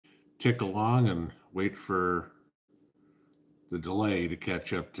tick along and wait for the delay to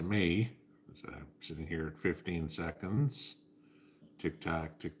catch up to me. So I'm sitting here at 15 seconds. Tick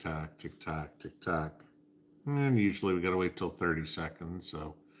tock, tick tock, tick tock, tick tock. And usually we got to wait till 30 seconds.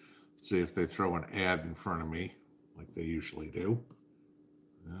 So let's see if they throw an ad in front of me like they usually do.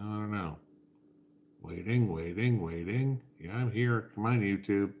 I don't know. Waiting, waiting, waiting. Yeah, I'm here. Come on,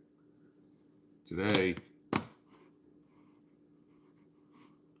 YouTube. Today.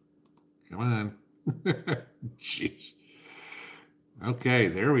 Come on. Jeez. Okay,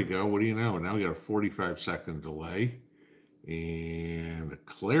 there we go. What do you know? Now we got a 45-second delay and a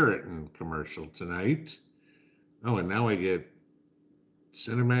Claritin commercial tonight. Oh, and now I get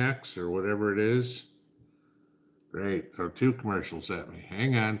Cinemax or whatever it is. Great. Throw two commercials at me.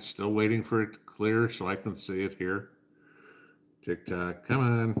 Hang on. Still waiting for it to clear so I can see it here. TikTok. Come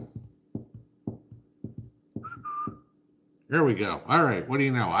on. There we go. All right. What do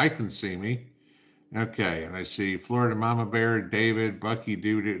you know? I can see me. Okay. And I see Florida Mama Bear, David, Bucky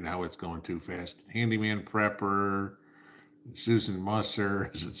Dude. Now it's going too fast. Handyman Prepper, Susan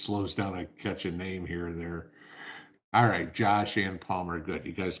Musser. As it slows down, I catch a name here or there. All right. Josh and Palmer. Good.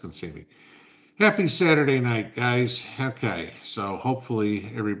 You guys can see me. Happy Saturday night, guys. Okay. So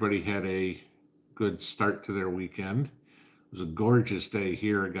hopefully everybody had a good start to their weekend. It was a gorgeous day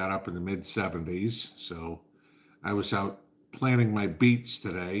here. I got up in the mid-70s. So I was out planting my beets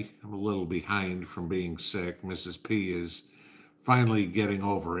today. I'm a little behind from being sick. Mrs. P is finally getting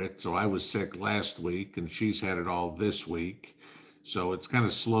over it. So I was sick last week and she's had it all this week. So it's kind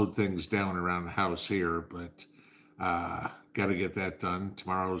of slowed things down around the house here, but got to get that done.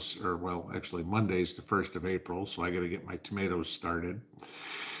 Tomorrow's, or well, actually Monday's the 1st of April. So I got to get my tomatoes started.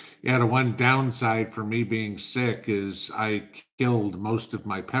 Yeah, the one downside for me being sick is I killed most of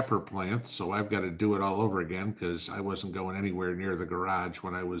my pepper plants, so I've got to do it all over again because I wasn't going anywhere near the garage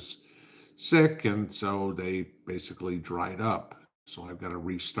when I was sick, and so they basically dried up. So I've got to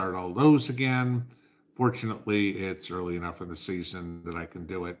restart all those again. Fortunately, it's early enough in the season that I can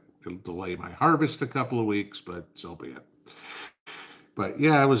do it. It'll delay my harvest a couple of weeks, but so be it. But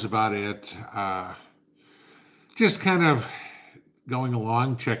yeah, that was about it. Just kind of going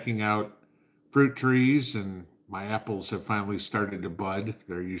along, checking out fruit trees, and my apples have finally started to bud.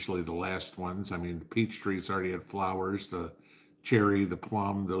 They're usually the last ones. I mean, the peach trees already had flowers. The cherry, the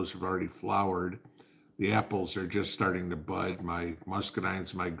plum, those have already flowered. The apples are just starting to bud. My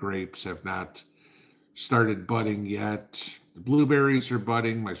muscadines, my grapes have not started budding yet. The blueberries are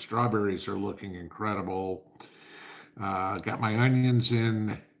budding. My strawberries are looking incredible. Got my onions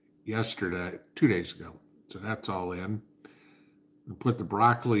in yesterday, 2 days ago. So that's all in. I'll put the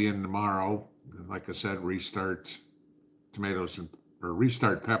broccoli in tomorrow. And like I said, restart tomatoes or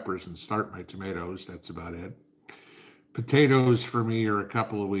restart peppers and start my tomatoes. That's about it. Potatoes for me are a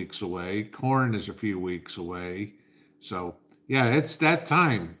couple of weeks away. Corn is a few weeks away. So yeah, it's that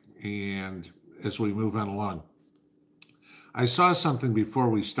time. And as we move on along, I saw something before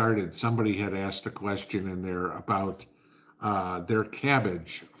we started. Somebody had asked a question in there about their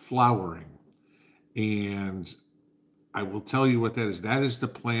cabbage flowering. And I will tell you what that is. That is the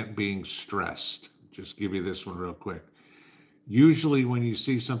plant being stressed. Just give you this one real quick. Usually when you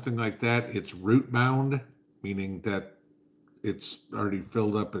see something like that, it's root bound, meaning that it's already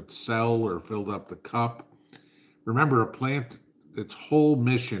filled up its cell or filled up the cup. Remember, a plant, its whole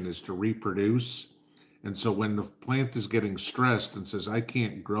mission is to reproduce. And so when the plant is getting stressed and says, I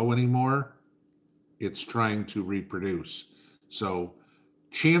can't grow anymore, it's trying to reproduce. So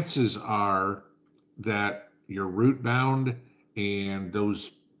chances are that you're root bound and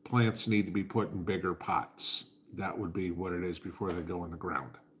those plants need to be put in bigger pots. That would be what it is before they go in the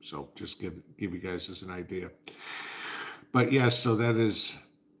ground. So just give you guys as an idea. But yes, so that is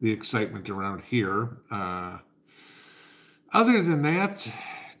the excitement around here. Other than that,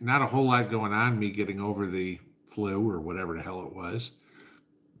 not a whole lot going on. Me getting over the flu or whatever the hell it was.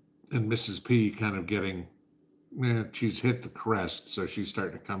 And Mrs. P kind of getting, she's hit the crest, so she's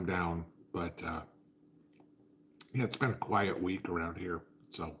starting to come down. But yeah, it's been a quiet week around here.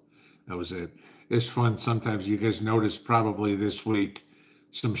 So that was it. It's fun. Sometimes you guys noticed probably this week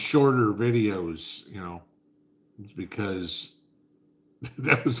some shorter videos, because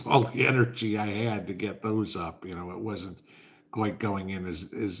that was all the energy I had to get those up. It wasn't quite going in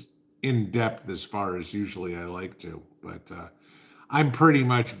as in depth as far as usually I like to. But I'm pretty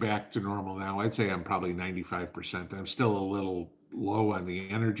much back to normal now. I'd say I'm probably 95%. I'm still a little low on the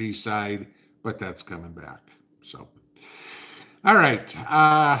energy side, but that's coming back. So, all right.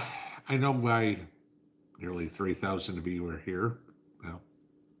 I know why nearly 3,000 of you are here. Well,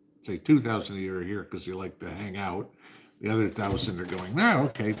 say 2,000 of you are here because you like to hang out. The other 1,000 are going, no,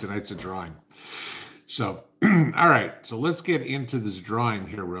 okay, tonight's a drawing. So, all right, so let's get into this drawing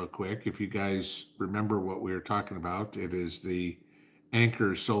here real quick. If you guys remember what we were talking about, it is the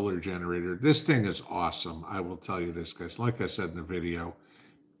Anchor solar generator. This thing is awesome. I will tell you this, guys. Like I said in the video,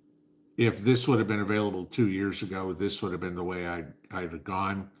 if this would have been available 2 years ago, this would have been the way I'd have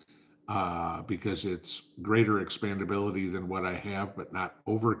gone, because it's greater expandability than what I have, but not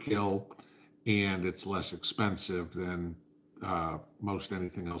overkill, and it's less expensive than most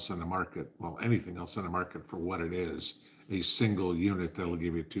anything else on the market. Well, anything else on the market for what it is, a single unit that'll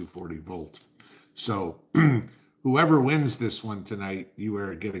give you 240 volt. So whoever wins this one tonight, you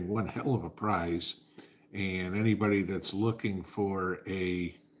are getting one hell of a prize. And anybody that's looking for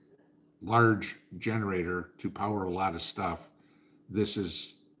a large generator to power a lot of stuff, this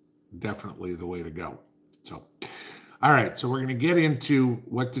is definitely the way to go. So, all right, so we're going to get into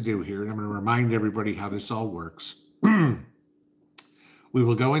what to do here, and I'm going to remind everybody how this all works. We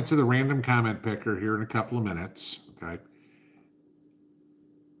will go into the random comment picker here in a couple of minutes, okay?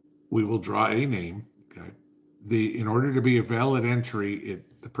 We will draw a name, okay? In order to be a valid entry,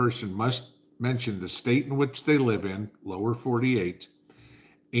 the person must mention the state in which they live in, lower 48,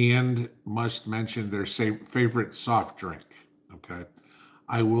 and must mention their favorite soft drink, okay?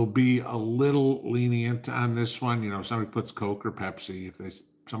 I will be a little lenient on this one. You know, if somebody puts Coke or Pepsi, if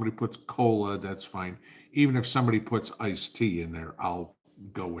somebody puts cola, that's fine. Even if somebody puts iced tea in there, I'll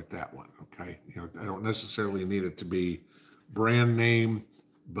go with that one, okay? You know, I don't necessarily need it to be brand name,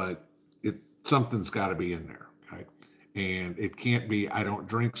 but something's got to be in there, okay? And it can't be, I don't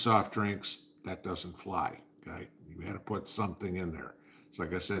drink soft drinks. That doesn't fly, okay? You had to put something in there. It's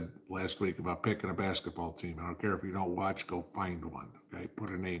like I said last week about picking a basketball team. I don't care if you don't watch, go find one, okay? Put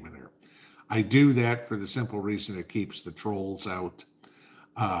a name in there. I do that for the simple reason it keeps the trolls out.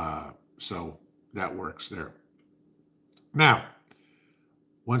 So that works there. Now,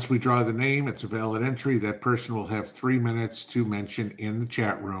 once we draw the name, it's a valid entry. That person will have 3 minutes to mention in the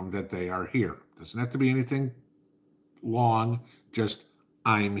chat room that they are here. Doesn't have to be anything long, just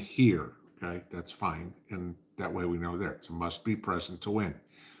I'm here, okay? That's fine. And that way we know there. It's a must be present to win.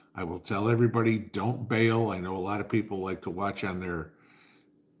 I will tell everybody, don't bail. I know a lot of people like to watch on their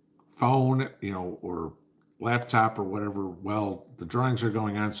phone, you know, or laptop or whatever. Well, the drawings are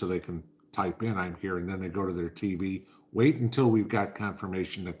going on so they can type in I'm here, and then they go to their TV. Wait until we've got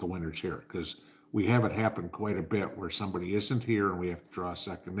confirmation that the winner's here, because we have it happen quite a bit where somebody isn't here and we have to draw a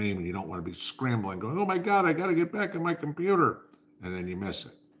second name, and you don't want to be scrambling going, oh my God, I got to get back on my computer, and then you miss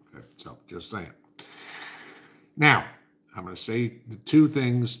it. Okay, so just saying. Now, I'm going to say the two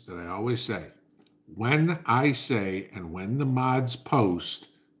things that I always say. When I say and when the mods post,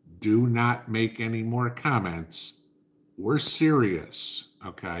 do not make any more comments. We're serious,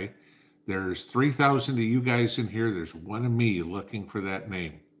 okay? There's 3,000 of you guys in here. There's one of me looking for that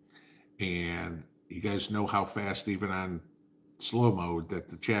name. And you guys know how fast, even on slow mode, that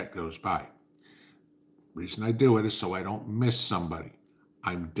the chat goes by. Reason I do it is so I don't miss somebody.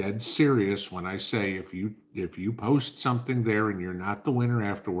 I'm dead serious when I say if you post something there and you're not the winner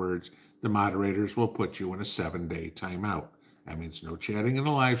afterwards, the moderators will put you in a 7-day timeout. That means no chatting in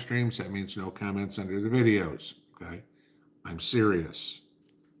the live streams. That means no comments under the videos, okay? I'm serious.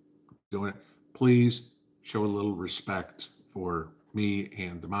 Doing it. Please show a little respect for me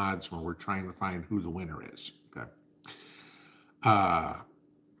and the mods when we're trying to find who the winner is, okay?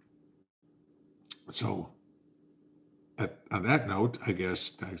 So on that note, I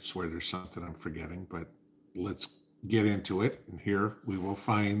guess, I swear there's something I'm forgetting, but let's get into it. And here we will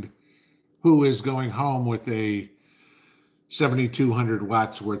find who is going home with a 7,200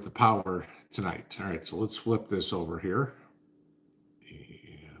 watts worth of power tonight. All right, so let's flip this over here.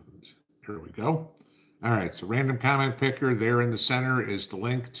 And here we go. All right, so random comment picker there in the center is the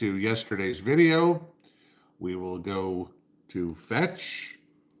link to yesterday's video. We will go to fetch.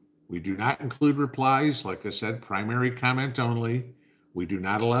 We do not include replies. Like I said, primary comment only. We do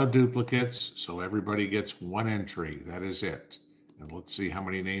not allow duplicates, so everybody gets one entry. That is it. And let's see how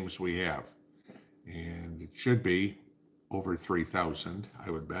many names we have. And it should be over 3,000,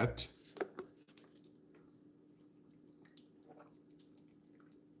 I would bet.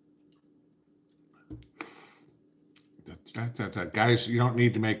 Guys, you don't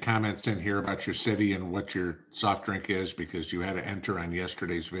need to make comments in here about your city and what your soft drink is, because you had to enter on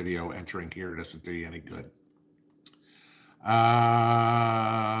yesterday's video. Entering here doesn't do you any good.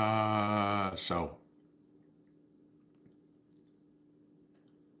 So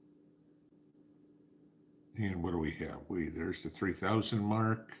and what do we have? There's the 3,000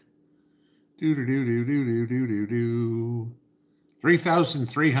 mark.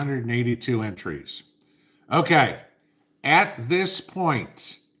 3,382 entries. Okay. At this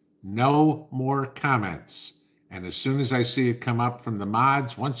point, no more comments. And as soon as I see it come up from the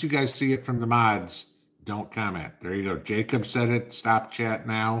mods, once you guys see it from the mods, don't comment. There you go. Jacob said it. Stop chat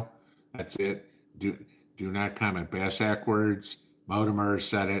now. That's it. Do not comment. Bassack words. Motimer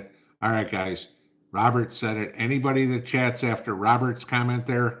said it. All right, guys. Robert said it. Anybody that chats after Robert's comment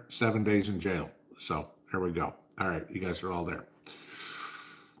there, 7 days in jail. So there we go. All right, you guys are all there.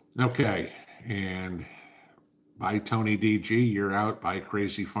 Okay, and bye, Tony DG, you're out. Bye,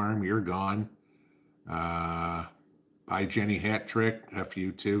 Crazy Farm, you're gone. Bye, Jenny Hat Trick, F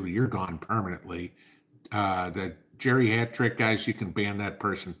you too, you're gone permanently. The Jerry Hat Trick guys, you can ban that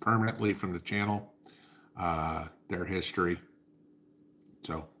person permanently from the channel, their history.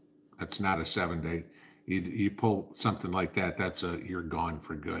 So that's not a 7-day. You pull something like that, you're gone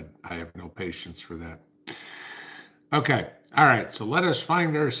for good. I have no patience for that. Okay, all right, so let us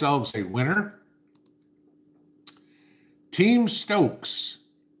find ourselves a winner. Team Stokes.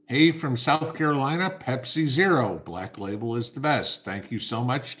 Hey, from South Carolina, Pepsi Zero. Black Label is the best. Thank you so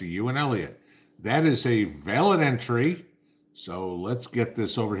much to you and Elliot. That is a valid entry. So let's get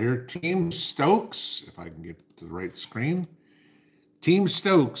this over here. Team Stokes, if I can get to the right screen. Team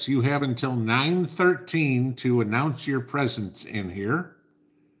Stokes, you have until 9:13 to announce your presence in here.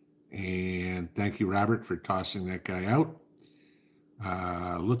 And thank you, Robert, for tossing that guy out.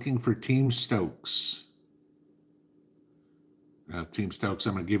 Looking for Team Stokes. Team Stokes,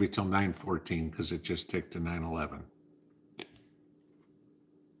 I'm going to give you till 9:14 because it just ticked to 9:11.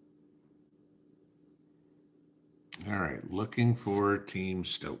 All right, looking for Team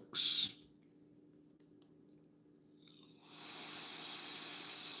Stokes.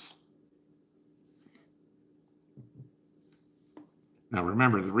 Now,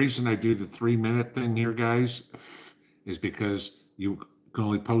 remember, the reason I do the 3-minute thing here, guys, is because you can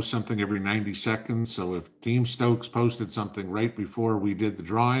only post something every 90 seconds. So if Team Stokes posted something right before we did the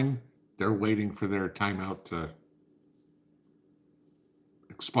drawing, they're waiting for their timeout to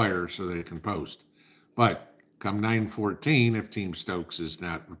expire so they can post. But come 9:14, if Team Stokes is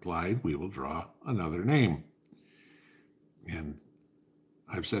not replied, we will draw another name. And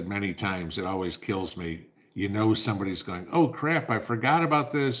I've said many times, it always kills me. You know somebody's going, oh, crap, I forgot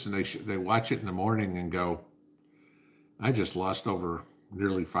about this. And they watch it in the morning and go, I just lost over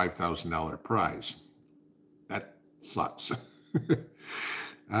nearly $5,000 prize. That sucks.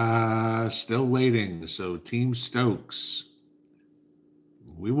 Still waiting. So Team Stokes,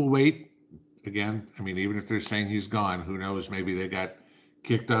 we will wait. Again, I mean, even if they're saying he's gone, who knows? Maybe they got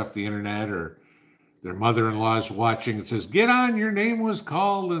kicked off the internet or their mother-in-law's watching and says, get on, your name was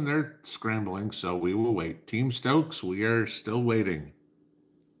called, and they're scrambling. So we will wait. Team Stokes, we are still waiting.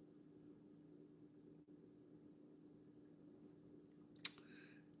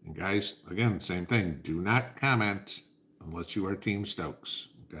 And guys, again, same thing. Do not comment unless you are Team Stokes,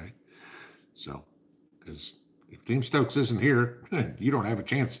 okay? So, because if Team Stokes isn't here, you don't have a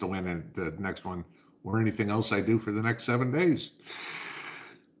chance to win in the next one or anything else I do for the next 7 days.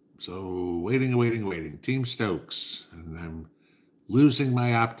 So waiting. Team Stokes. And I'm losing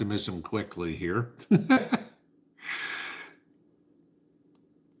my optimism quickly here.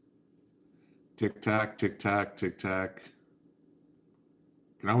 Tick-tock, tick-tock, tick-tock.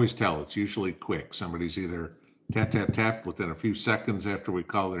 You can always tell. It's usually quick. Somebody's either tap, tap, tap within a few seconds after we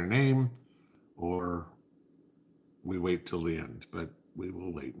call their name, or we wait till the end. But we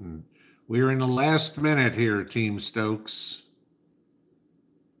will wait. And we're in the last minute here, Team Stokes.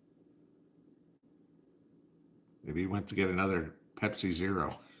 Maybe he went to get another Pepsi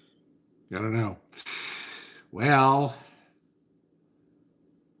Zero. I don't know. Well,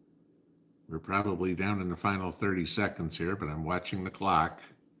 we're probably down in the final 30 seconds here, but I'm watching the clock.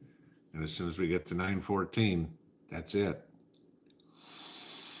 And as soon as we get to 9:14, that's it.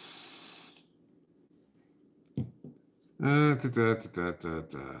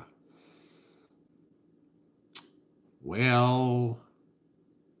 Well,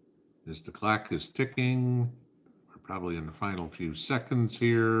 as the clock is ticking, we're probably in the final few seconds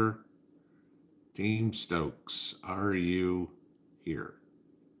here. Team Stokes, are you here?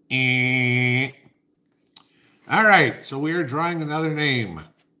 All right, so we are drawing another name,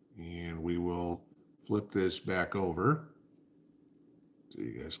 and we will flip this back over so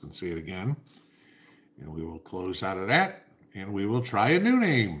you guys can see it again. And we will close out of that, and we will try a new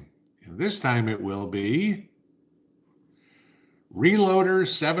name. And this time it will be Reloader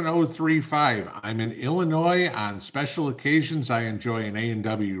 7035. I'm in Illinois. On special occasions, I enjoy an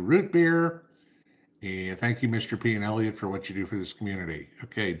A&W root beer. And thank you, Mr. P and Elliot, for what you do for this community.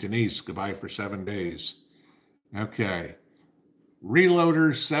 Okay, Denise, goodbye for 7 days. Okay.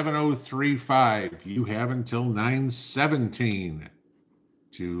 Reloader 7035, you have until 9:17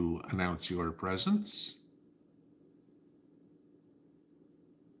 to announce your presence.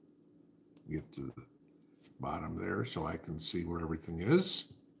 Get to the bottom there so I can see where everything is.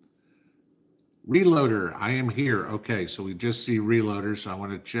 Reloader, I am here. Okay, so we just see Reloader, so I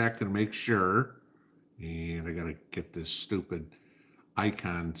want to check and make sure. And I got to get this stupid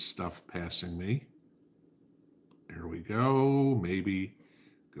icon stuff passing me. There we go. Maybe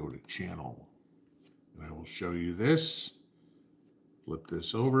go to channel. And I will show you this. Flip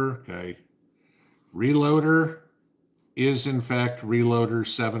this over. Okay. Reloader is in fact Reloader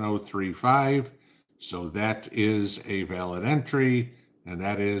 7035. So that is a valid entry, and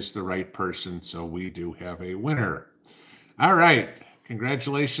that is the right person. So we do have a winner. All right.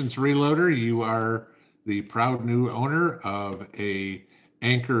 Congratulations, Reloader. You are the proud new owner of a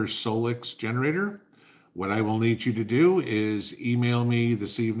Anker Solix generator. What I will need you to do is email me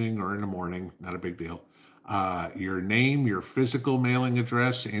this evening or in the morning, not a big deal, your name, your physical mailing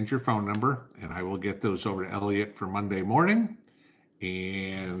address, and your phone number, and I will get those over to Elliot for Monday morning.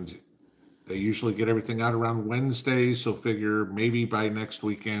 And they usually get everything out around Wednesday, so figure maybe by next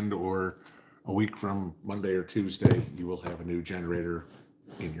weekend or a week from Monday or Tuesday, you will have a new generator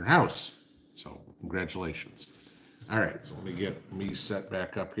in your house. So congratulations. All right, so let me get me set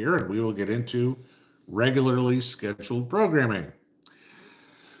back up here, and we will get into regularly scheduled programming.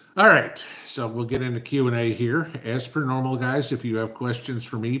 All right, so we'll get into Q&A here. As per normal, guys, if you have questions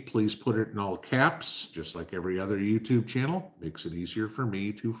for me, please put it in all caps, just like every other YouTube channel. Makes it easier for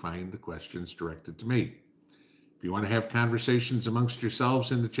me to find the questions directed to me. If you want to have conversations amongst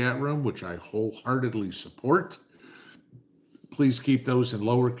yourselves in the chat room, which I wholeheartedly support, please keep those in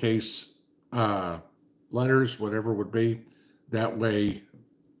lowercase letters, whatever would be. That way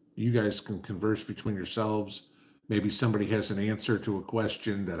you guys can converse between yourselves. Maybe somebody has an answer to a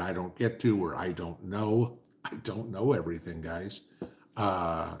question that I don't get to, or I don't know. I don't know everything, guys.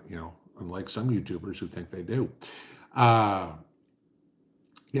 Unlike some YouTubers who think they do. Yeah,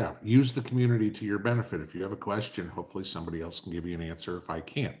 use the community to your benefit. If you have a question, hopefully somebody else can give you an answer if I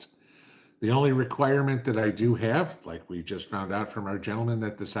can't. The only requirement that I do have, like we just found out from our gentleman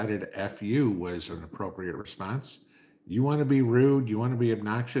that decided F you was an appropriate response. You want to be rude, you want to be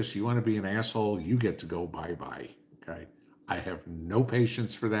obnoxious, you want to be an asshole, you get to go bye-bye, okay? I have no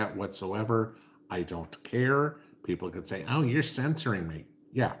patience for that whatsoever. I don't care. People could say, oh, you're censoring me.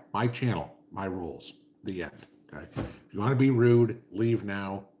 Yeah, my channel, my rules, the end, okay? If you want to be rude, leave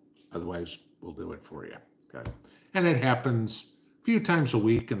now. Otherwise, we'll do it for you, okay? And it happens a few times a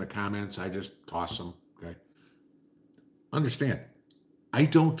week in the comments. I just toss them, okay? Understand, I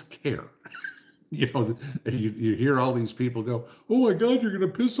don't care. You hear all these people go, oh my God, you're going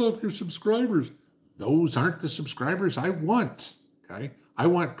to piss off your subscribers. Those aren't the subscribers I want, okay? I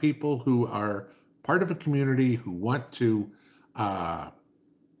want people who are part of a community, who want to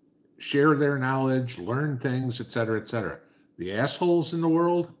share their knowledge, learn things, et cetera, et cetera. The assholes in the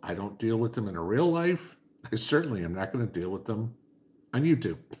world, I don't deal with them in a real life. I certainly am not going to deal with them on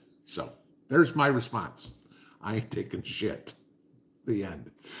YouTube. So there's my response. I ain't taking shit. The end.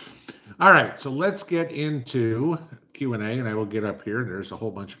 All right, so let's get into Q&A, and I will get up here. There's a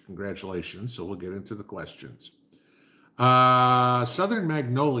whole bunch of congratulations, so we'll get into the questions. Southern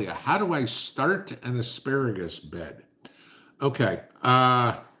Magnolia, how do I start an asparagus bed? Okay,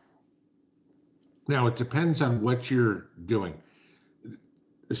 now it depends on what you're doing.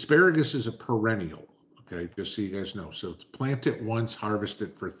 Asparagus is a perennial, okay, just so you guys know. So it's plant it once, harvest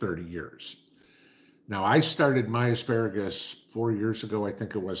it for 30 years. Now, I started my asparagus 4 years ago, I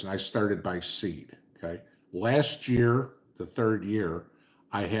think it was, and I started by seed, okay? Last year, the third year,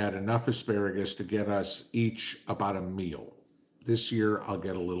 I had enough asparagus to get us each about a meal. This year, I'll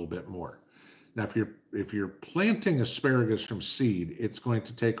get a little bit more. Now, if you're planting asparagus from seed, it's going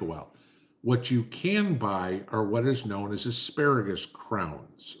to take a while. What you can buy are what is known as asparagus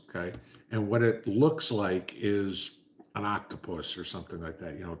crowns, okay? And what it looks like is an octopus or something like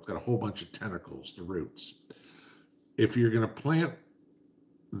that. It's got a whole bunch of tentacles, the roots. If you're going to plant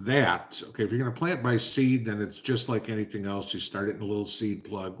that, okay, if you're going to plant by seed, then it's just like anything else. You start it in a little seed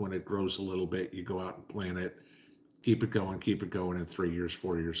plug. When it grows a little bit, you go out and plant it, keep it going, and 3 years,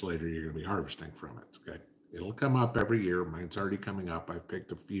 4 years later, you're going to be harvesting from it, okay? It'll come up every year. Mine's already coming up. I've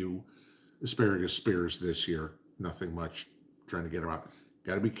picked a few asparagus spears this year. Nothing much, trying to get them out.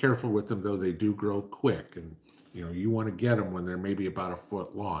 Got to be careful with them, though. They do grow quick, and you want to get them when they're maybe about a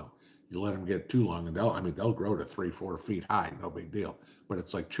foot long. You let them get too long, and they'll grow to 3-4 feet high, no big deal. But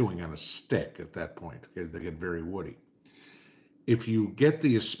it's like chewing on a stick at that point. Okay? They get very woody. If you get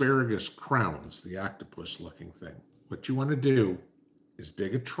the asparagus crowns, the octopus-looking thing, what you want to do is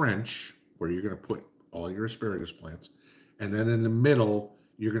dig a trench where you're going to put all your asparagus plants. And then in the middle,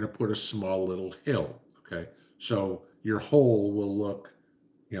 you're going to put a small little hill. Okay. So your hole will look,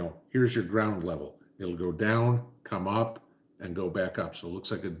 here's your ground level. It'll go down, come up, and go back up. So it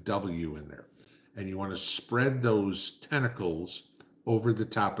looks like a W in there. And you want to spread those tentacles over the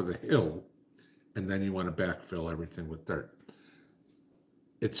top of the hill, and then you want to backfill everything with dirt.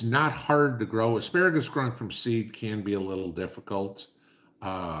 It's not hard to grow. Asparagus growing from seed can be a little difficult,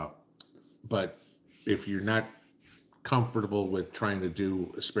 but if you're not comfortable with trying to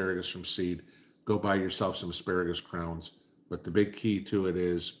do asparagus from seed, go buy yourself some asparagus crowns. But the big key to it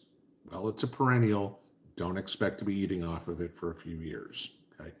is, well, it's a perennial. Don't expect to be eating off of it for a few years,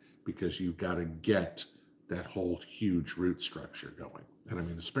 okay? Because you've got to get that whole huge root structure going. And I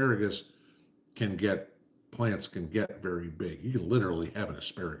mean, asparagus plants can get very big. You can literally have an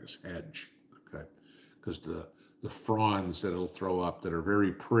asparagus hedge, okay? Because the fronds that it'll throw up that are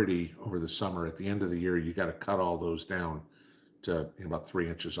very pretty over the summer, at the end of the year, you got to cut all those down to about 3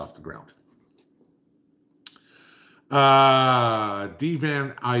 inches off the ground. D.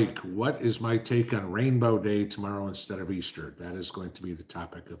 Van Eyck, what is my take on Rainbow Day tomorrow instead of Easter? That is going to be the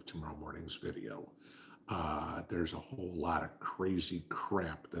topic of tomorrow morning's video. There's a whole lot of crazy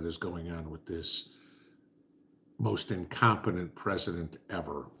crap that is going on with this most incompetent president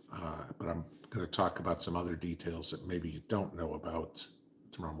ever. But I'm going to talk about some other details that maybe you don't know about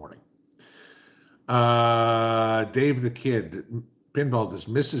tomorrow morning. Dave the Kid, Pinball, does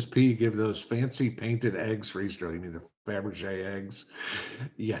Mrs. P give those fancy painted eggs for Easter? You mean the Fabergé eggs?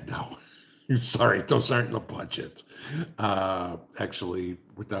 Yeah, no. Sorry, those aren't in the budget. Actually,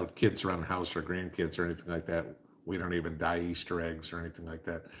 without kids around the house or grandkids or anything like that, we don't even dye Easter eggs or anything like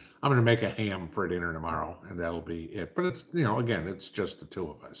that. I'm going to make a ham for dinner tomorrow, and that'll be it. But it's, again, it's just the two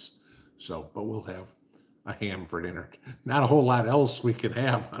of us. So, but we'll have a ham for dinner. Not a whole lot else we can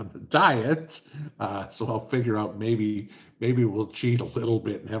have on the diet. So I'll figure out maybe we'll cheat a little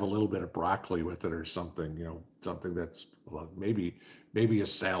bit and have a little bit of broccoli with it or something, something that's maybe a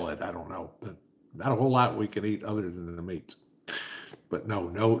salad. I don't know, but not a whole lot we can eat other than the meat. But no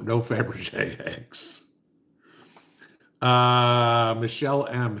Fabergé eggs. Michelle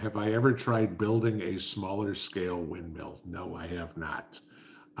M, have I ever tried building a smaller scale windmill? No, I have not.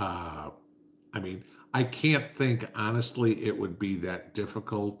 I mean, I can't think, honestly, it would be that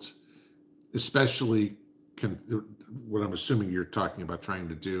difficult, especially what I'm assuming you're talking about trying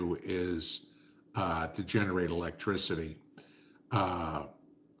to do is to generate electricity. I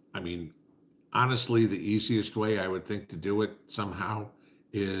mean, honestly, the easiest way I would think to do it somehow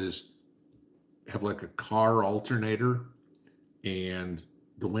is have like a car alternator and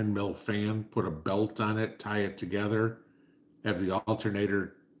the windmill fan, put a belt on it, tie it together, have the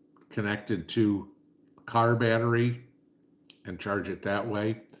alternator connected to a car battery and charge it that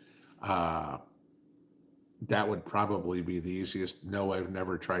way. That would probably be the easiest. No, I've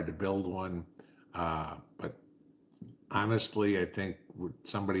never tried to build one. But honestly, I think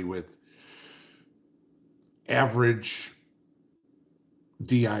somebody with average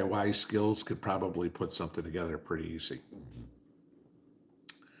DIY skills could probably put something together pretty easy.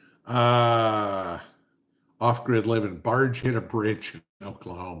 Off-grid living, barge hit a bridge in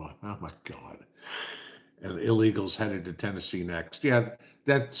Oklahoma. Oh my God. And illegals headed to Tennessee next. Yeah,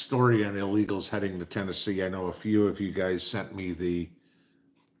 that story on illegals heading to Tennessee, I know a few of you guys sent me the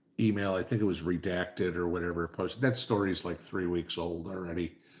email. I think it was redacted or whatever posted. That story is like 3 weeks old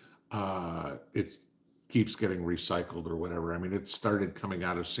already. It keeps getting recycled or whatever. I mean, it started coming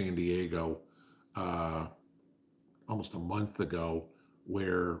out of San Diego almost a month ago,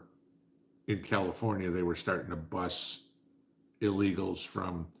 where in California they were starting to bus illegals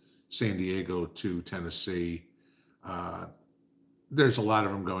from San Diego to Tennessee. There's a lot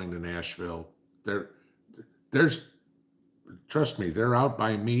of them going to Nashville. There's trust me, they're out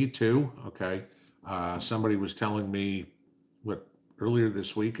by me too. Okay. Somebody was telling me earlier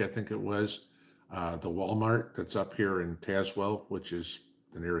this week, I think it was, the Walmart that's up here in Tazewell, which is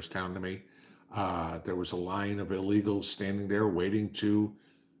the nearest town to me. There was a line of illegals standing there waiting to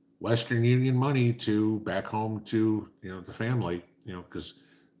Western Union money to back home to, the family, because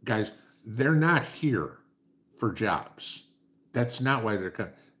guys, they're not here for jobs. That's not why they're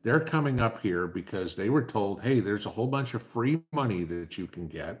coming. They're coming up here because they were told, hey, there's a whole bunch of free money that you can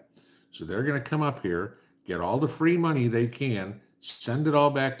get. So they're going to come up here, get all the free money they can, send it all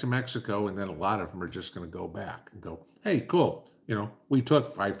back to Mexico, and then a lot of them are just going to go back and go, hey, cool. We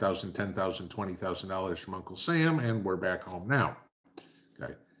took $5,000, $10,000, $20,000 from Uncle Sam, and we're back home now.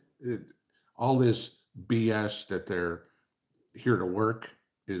 Okay. All this BS that they're here to work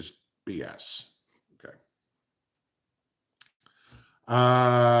is BS. Okay.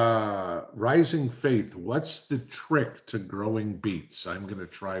 Rising Faith, what's the trick to growing beets? I'm going to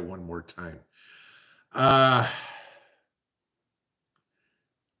try one more time. Uh,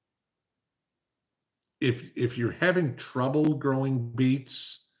 if you're having trouble growing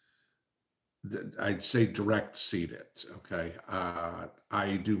beets, I'd say direct seed it. Okay.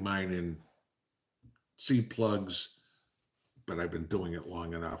 I do mine in seed plugs, but I've been doing it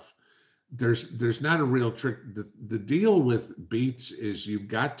long enough. There's not a real trick. The deal with beets is you've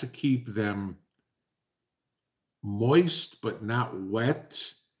got to keep them moist but not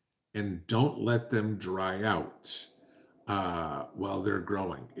wet, and don't let them dry out while they're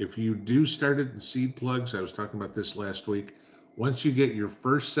growing. If you do start it in seed plugs, I was talking about this last week. Once you get your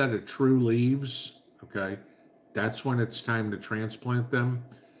first set of true leaves, okay, that's when it's time to transplant them.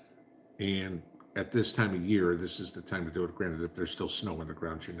 And at this time of year, this is the time to do it. Granted, if there's still snow on the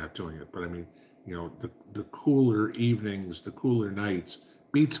ground, you're not doing it. But I mean, the cooler evenings, the cooler nights,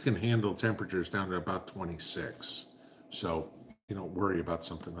 beets can handle temperatures down to about 26. So you don't worry about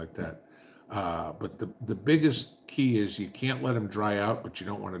something like that. But the biggest key is you can't let them dry out, but you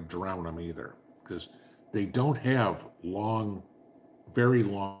don't want to drown them either, because they don't have long, very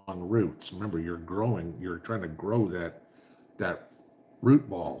long roots. Remember, you're trying to grow that root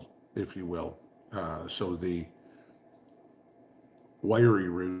ball, if you will. So the wiry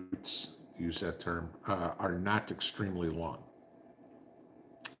roots, to use that term, are not extremely long.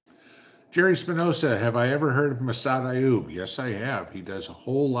 Jerry Spinoza, have I ever heard of Masad Ayub? Yes, I have. He does a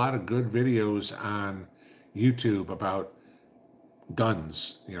whole lot of good videos on YouTube about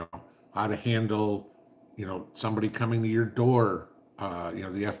guns, how to handle, somebody coming to your door,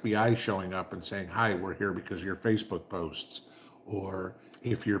 the FBI showing up and saying, hi, we're here because of your Facebook posts. Or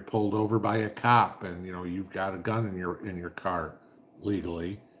if you're pulled over by a cop and, you've got a gun in your car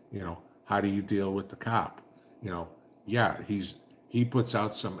legally, how do you deal with the cop? Yeah, he puts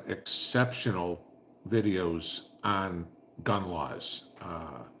out some exceptional videos on gun laws.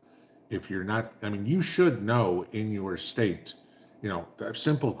 If you're not, I mean, you should know in your state, a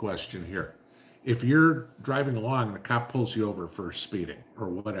simple question here. If you're driving along and a cop pulls you over for speeding or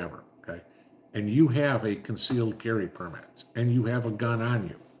whatever, okay, and you have a concealed carry permit and you have a gun on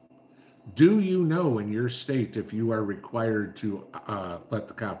you, do you know in your state if you are required to let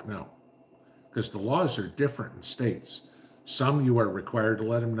the cop know? Because the laws are different in states. Some you are required to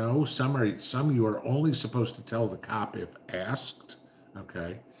let him know. Some you are only supposed to tell the cop if asked.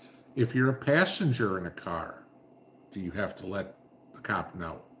 Okay. If you're a passenger in a car, do you have to let the cop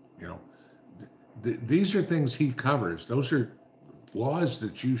know? These are things he covers. Those are laws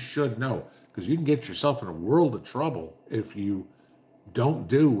that you should know, because you can get yourself in a world of trouble if you don't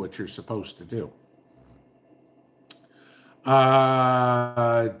do what you're supposed to do.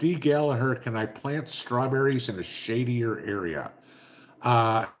 D. Gallagher, can I plant strawberries in a shadier area?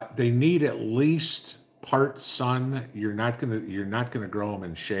 They need at least part sun. You're not gonna grow them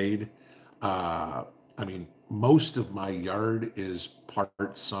in shade. I mean, most of my yard is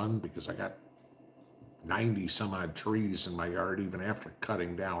part sun because I got 90 some odd trees in my yard, even after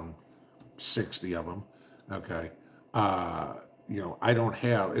cutting down 60 of them. Okay. I don't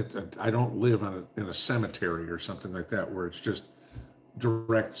have it. I don't live in a cemetery or something like that where it's just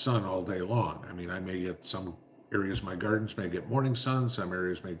direct sun all day long. I mean, I may get some areas, my gardens may get morning sun, some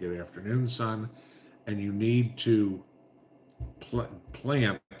areas may get afternoon sun, and you need to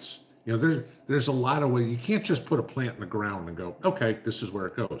plant. There's a lot of ways. You can't just put a plant in the ground and go, okay, this is where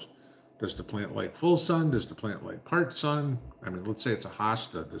it goes. Does the plant like full sun? Does the plant like part sun? I mean, let's say it's a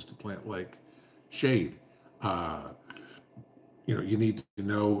hosta. Does the plant like shade? You need to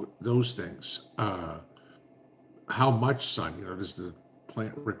know those things. How much sun? Does the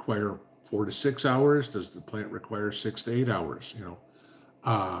plant require 4 to 6 hours? Does the plant require 6 to 8 hours?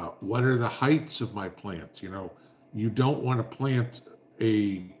 What are the heights of my plants? You don't want to plant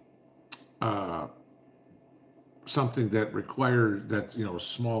a something that requires that a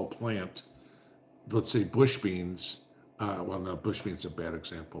small plant. Let's say bush beans. Well, no, bush beans is a bad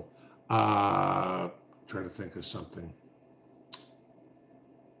example. Try to think of something.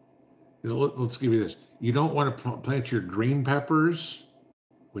 Let's give you this. You don't want to plant your green peppers,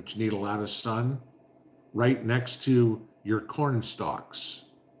 which need a lot of sun, right next to your corn stalks.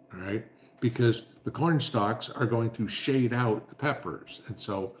 All right, because the corn stalks are going to shade out the peppers, and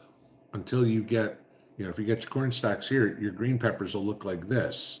so until you get, if you get your corn stalks here, your green peppers will look like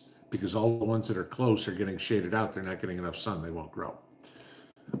this, because all the ones that are close are getting shaded out. They're not getting enough sun. They won't grow.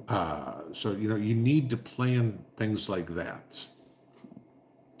 So you need to plan things like that.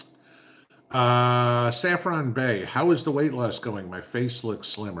 Saffron Bay, how is the weight loss going? My face looks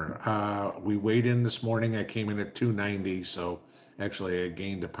slimmer. We weighed in this morning. I came in at 290, so Actually, I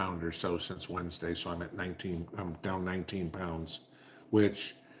gained a pound or so since Wednesday, so I'm at 19. I'm down 19 pounds,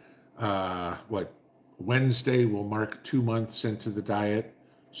 which what Wednesday will mark 2 months into the diet.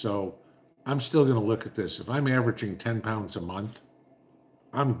 So I'm still going to look at this. If I'm averaging 10 pounds a month,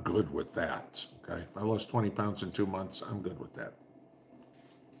 I'm good with that. Okay. If I lost 20 pounds in 2 months, I'm good with that.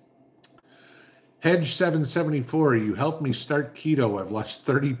 Hedge 774, you helped me start keto. I've lost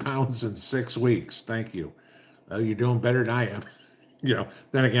 30 pounds in 6 weeks. Thank you. You're doing better than I am.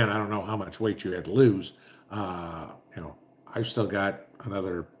 Then again, I don't know how much weight you had to lose. I've still got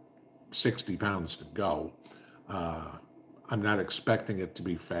another 60 pounds to go. I'm not expecting it to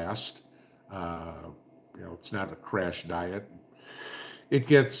be fast. It's not a crash diet. It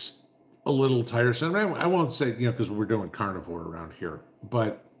gets a little tiresome. I won't say, because we're doing carnivore around here,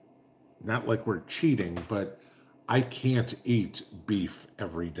 but not like we're cheating, but I can't eat beef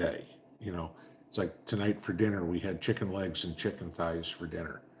every day. It's like tonight for dinner, we had chicken legs and chicken thighs for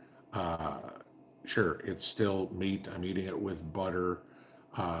dinner. Sure, it's still meat. I'm eating it with butter.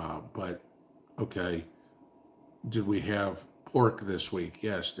 But okay, did we have pork this week?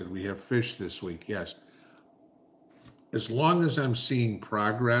 Yes. Did we have fish this week? Yes. As long as I'm seeing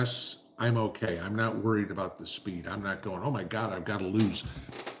progress, I'm okay. I'm not worried about the speed. I'm not going, oh my God, I've got to lose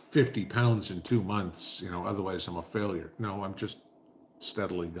 50 pounds in 2 months, otherwise I'm a failure. No, I'm just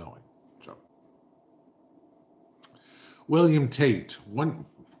steadily going. So, William Tate, one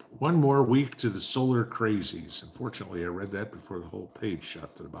more week to the solar crazies. Unfortunately, I read that before the whole page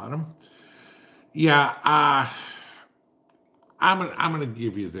shot to the bottom. Yeah, I'm gonna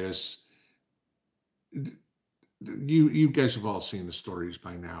give you this. You guys have all seen the stories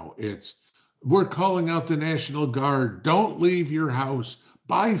by now. We're calling out the National Guard. Don't leave your house.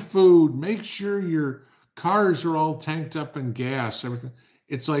 Buy food. Make sure your cars are all tanked up in gas. Everything.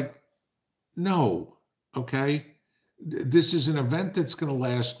 It's like, no, okay. This is an event that's going to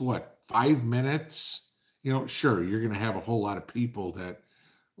last what, 5 minutes? Sure, you're going to have a whole lot of people that,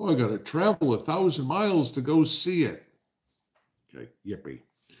 I got to travel 1,000 miles to go see it. Okay, yippee.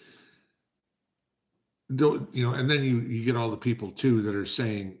 And then you get all the people too that are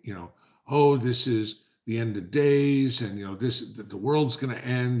saying, oh, this is the end of days, and the world's going to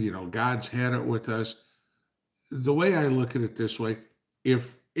end. God's had it with us. The way I look at it this way,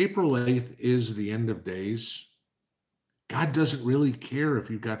 if April 8th is the end of days, God doesn't really care if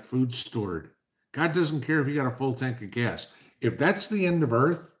you've got food stored. God doesn't care if you got a full tank of gas. If that's the end of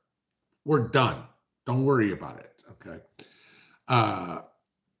Earth, we're done. Don't worry about it. Okay.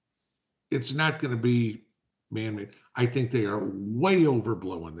 It's not going to be man-made. I think they are way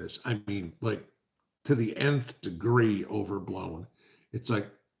overblowing this. I mean, like to the nth degree overblown. It's like,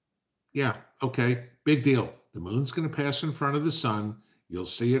 yeah, okay, big deal. The moon's going to pass in front of the sun. You'll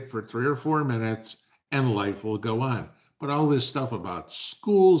see it for 3 or 4 minutes, and life will go on. But all this stuff about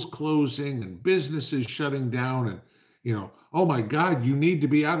schools closing and businesses shutting down, and oh my God, you need to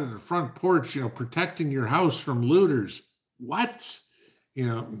be out of the front porch, protecting your house from looters. What?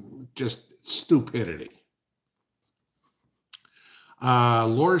 Just stupidity.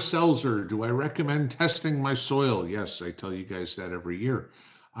 Laura Selzer, do I recommend testing my soil? Yes, I tell you guys that every year.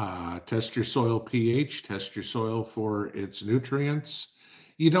 Test your soil pH, test your soil for its nutrients.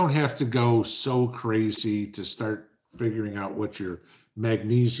 You don't have to go so crazy to start figuring out what your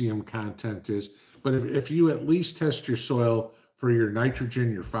magnesium content is. But if you at least test your soil for your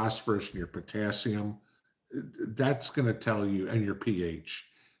nitrogen, your phosphorus, and your potassium, that's going to tell you, and your pH,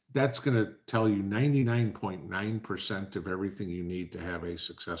 that's going to tell you 99.9% of everything you need to have a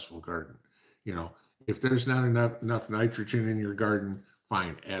successful garden. If there's not enough nitrogen in your garden,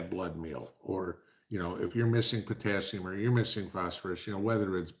 fine, add blood meal. Or, if you're missing potassium or you're missing phosphorus,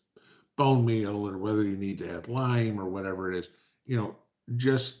 whether it's bone meal or whether you need to add lime or whatever it is,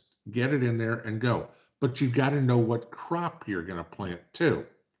 just get it in there and go. But you got to know what crop you're going to plant too.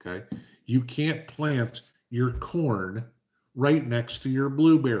 Okay. You can't plant your corn right next to your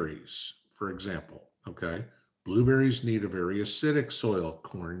blueberries, for example. Okay. Blueberries need a very acidic soil.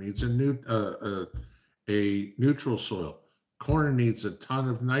 Corn needs a neutral soil. Corn needs a ton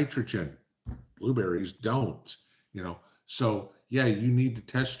of nitrogen. Blueberries don't, So yeah, you need to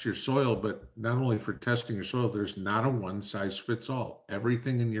test your soil, but not only for testing your soil, there's not a one size fits all.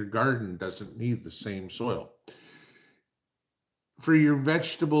 Everything in your garden doesn't need the same soil. For your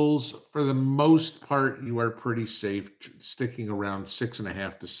vegetables, for the most part, you are pretty safe sticking around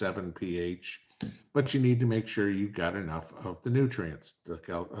 6.5 to 7 pH, but you need to make sure you've got enough of the nutrients,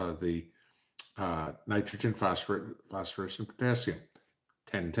 the nitrogen, phosphorus, and potassium.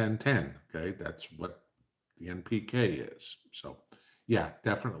 10, 10, 10. Okay, that's what the NPK is. So Yeah,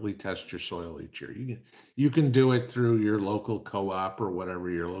 definitely test your soil each year. You can do it through your local co-op or whatever,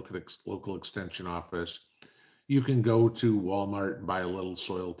 your local extension office. You can go to Walmart and buy a little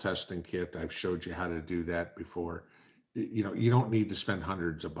soil testing kit. I've showed you how to do that before. You don't need to spend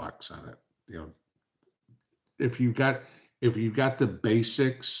hundreds of bucks on it. You know, if you got if you got the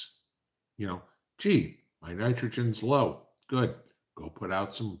basics, you know, gee, my nitrogen's low. Good. Go put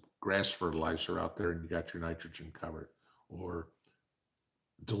out some grass fertilizer out there and you got your nitrogen covered. Or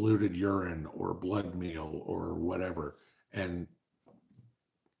diluted urine or blood meal or whatever, and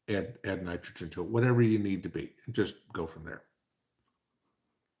add nitrogen to it, whatever you need to be, and just go from there.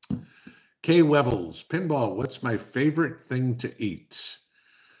 Kay Webbles, pinball, what's my favorite thing to eat?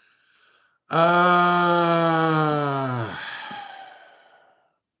 My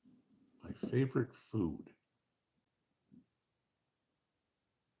favorite food.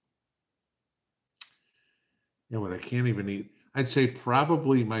 You know what? I can't even eat. I'd say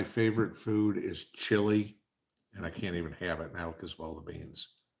probably my favorite food is chili, and I can't even have it now because of all the beans.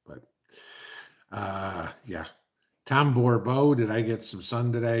 But yeah. Tom Borbeau, did I get some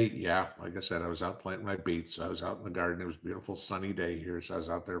sun today? Yeah, like I said, I was out planting my beets. So I was out in the garden. It was a beautiful sunny day here, so I was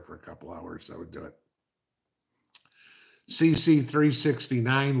out there for a couple hours. So I would do it.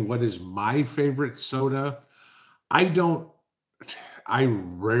 CC369, what is my favorite soda? I don't, I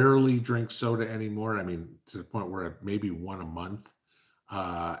rarely drink soda anymore. I mean, to the point where maybe one a month.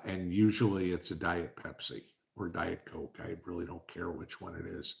 And usually it's a Diet Pepsi or Diet Coke. I really don't care which one it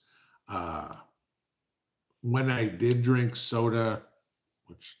is. When I did drink soda,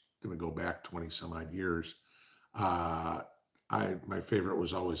 which is going to go back 20 some odd years, my favorite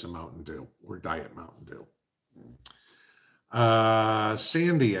was always a Mountain Dew or Diet Mountain Dew.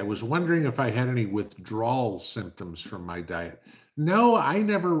 Sandy, I was wondering if I had any withdrawal symptoms from my diet. No, I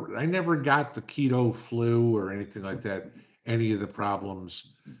never got the keto flu or anything like that, any of the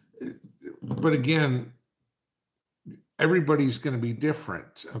problems. But again, everybody's going to be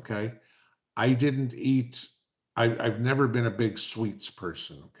different. Okay. I've never been a big sweets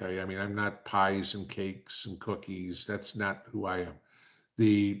person. Okay. I mean, I'm not pies and cakes and cookies. That's not who I am.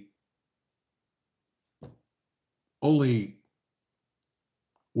 The only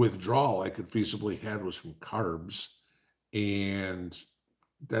withdrawal I could feasibly had was from carbs. And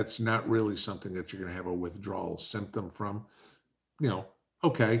that's not really something that you're going to have a withdrawal symptom from.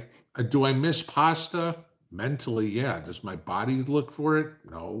 Okay. Do I miss pasta? Mentally, yeah. Does my body look for it?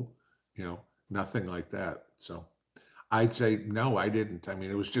 No, nothing like that. So I'd say, no, I didn't. I mean,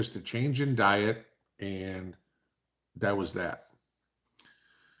 it was just a change in diet, and that was that.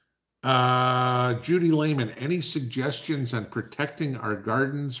 Judy Lehman, any suggestions on protecting our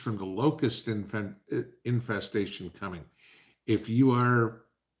gardens from the locust infestation coming? If you are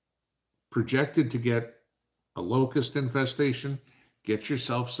projected to get a locust infestation, get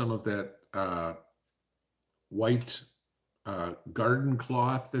yourself some of that white garden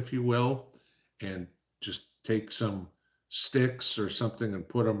cloth, if you will, and just take some sticks or something and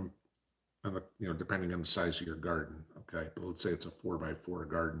put them on the, depending on the size of your garden. Okay. But let's say it's a 4x4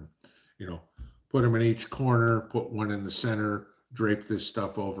 garden, put them in each corner, put one in the center, drape this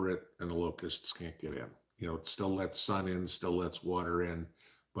stuff over it, and the locusts can't get in. It still lets sun in, still lets water in,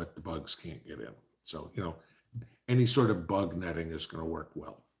 but the bugs can't get in. So, any sort of bug netting is going to work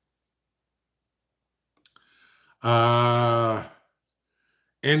well.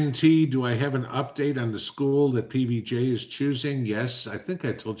 NT, do I have an update on the school that PBJ is choosing? Yes, I think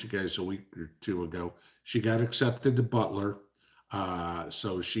I told you guys a week or two ago. She got accepted to Butler.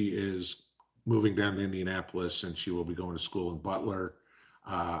 So she is moving down to Indianapolis and she will be going to school in Butler.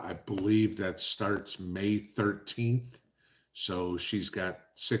 I believe that starts May 13th. So she's got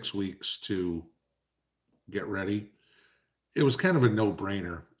 6 weeks to get ready. It was kind of a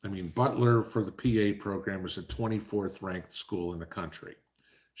no-brainer. I mean, Butler for the PA program was the 24th ranked school in the country.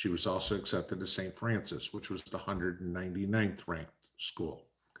 She was also accepted to St. Francis, which was the 199th ranked school.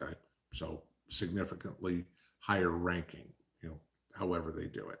 Okay. So significantly higher ranking, however they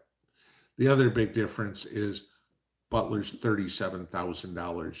do it. The other big difference is Butler's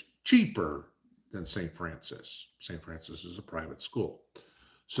 $37,000 cheaper than St. Francis. St. Francis is a private school.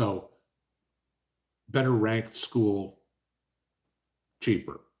 So better ranked school,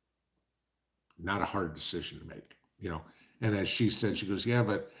 cheaper. Not a hard decision to make, And as she said, she goes, yeah,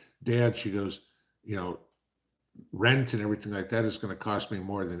 but Dad, she goes, rent and everything like that is going to cost me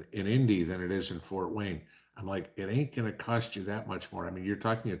more than in Indy than it is in Fort Wayne. I'm like, it ain't going to cost you that much more. I mean, you're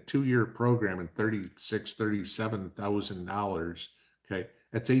talking a 2-year program and $37,000. Okay.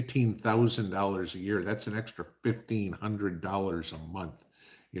 That's $18,000 a year. That's an extra $1,500 a month,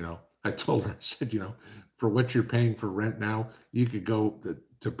 I told her, I said, for what you're paying for rent now, you could go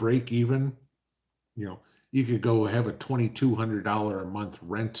to break even, you know, you could go have a $2,200 a month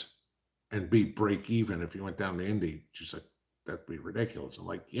rent and be break even if you went down to Indy. She's like, that'd be ridiculous. I'm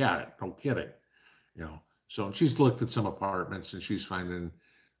like, yeah, no kidding. You know, so she's looked at some apartments and she's finding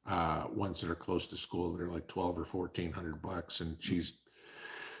ones that are close to school that are like 12 or $1,400, and she's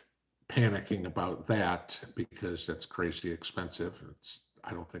panicking about that because that's crazy expensive.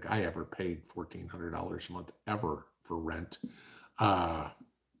 I don't think I ever paid $1,400 a month ever for rent. But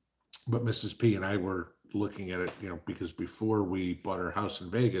Mrs. P and I were looking at it, because before we bought our house in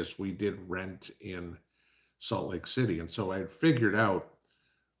Vegas, we did rent in Salt Lake City. And so I had figured out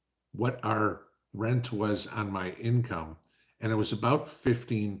what our rent was on my income, and it was about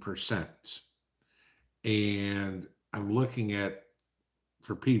 15%. And I'm looking at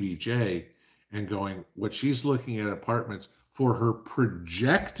for PBJ and going, what she's looking at apartments for her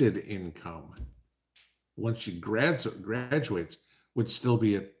projected income once she graduates would still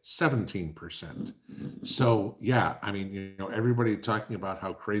be at 17%. So yeah, I mean, everybody talking about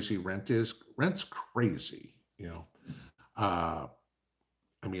how crazy rent is. Rent's crazy, I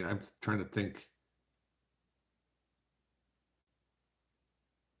mean, I'm trying to think.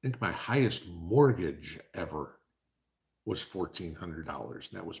 I think my highest mortgage ever was $1,400,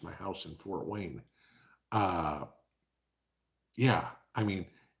 and that was my house in Fort Wayne. Yeah, I mean,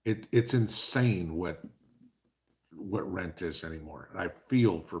 it's insane what rent is anymore. And I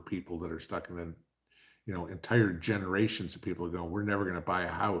feel for people that are stuck in entire generations of people are going, we're never going to buy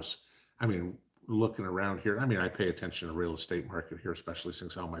a house. I mean, looking around here, I mean, I pay attention to the real estate market here, especially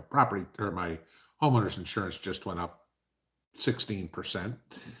since all my property or my homeowner's insurance just went up 16%.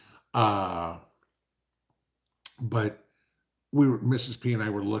 But Mrs. P and I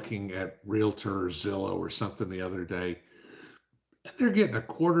were looking at Realtor or Zillow or something the other day, and they're getting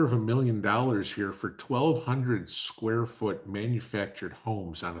 $250,000 here for 1,200 square foot manufactured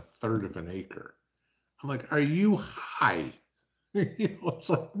homes on a third of an acre. I'm like, are you high? It's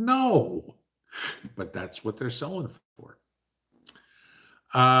like, no, but that's what they're selling for.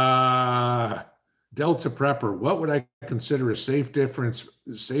 Delta Prepper, what would I consider a safe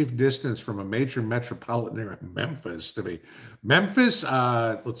distance from a major metropolitan area? Memphis to be. Memphis,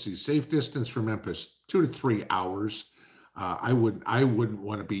 let's see, safe distance from Memphis, 2 to 3 hours. I wouldn't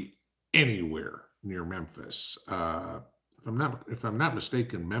want to be anywhere near Memphis. If I'm not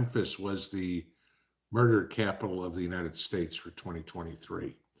mistaken, Memphis was the murder capital of the United States for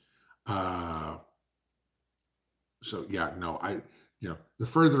 2023. So yeah, no, the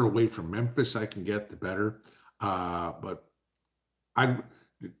further away from Memphis I can get, the better. But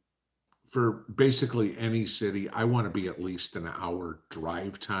for basically any city, I want to be at least an hour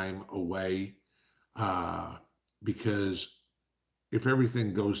drive time away, because if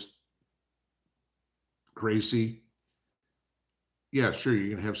everything goes crazy, yeah, sure, you're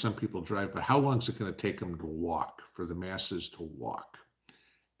going to have some people drive, but how long is it going to take them to walk, for the masses to walk?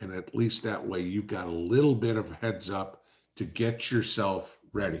 And at least that way, you've got a little bit of heads up to get yourself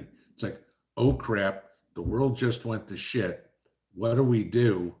ready. It's like, oh crap, the world just went to shit. What do we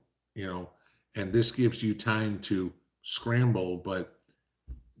do? And this gives you time to scramble, but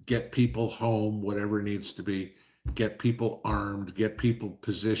get people home, whatever needs to be, get people armed, get people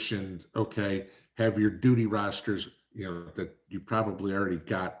positioned. Okay, have your duty rosters, that you probably already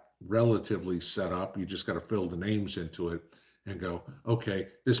got relatively set up. You just got to fill the names into it and go, okay,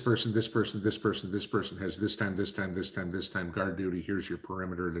 this person has this time guard duty. Here's your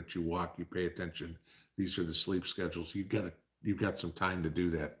perimeter that you walk, you pay attention. These are the sleep schedules. You've got some time to do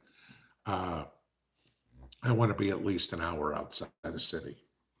that. I want to be at least an hour outside the city.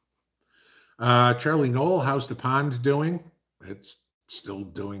 Charlie Knoll, how's the pond doing? It's still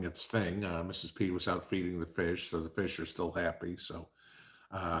doing its thing. Mrs. P was out feeding the fish, so the fish are still happy. So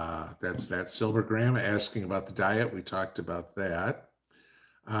that's that. Silver Graham asking about the diet. We talked about that.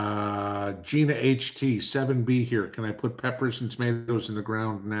 Gina HT, 7B here. Can I put peppers and tomatoes in the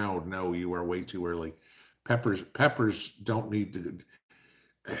ground now? No, you are way too early. Peppers don't need to.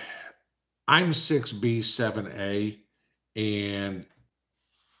 I'm 6B, 7A, and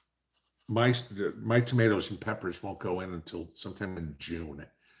my tomatoes and peppers won't go in until sometime in June.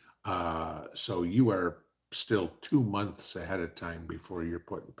 So you are still 2 months ahead of time before you're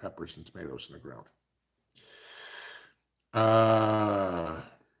putting peppers and tomatoes in the ground.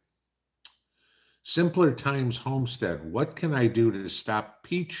 Simpler Times Homestead. What can I do to stop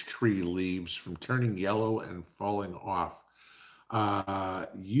peach tree leaves from turning yellow and falling off?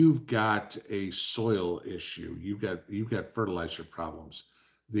 You've got a soil issue. You've got fertilizer problems.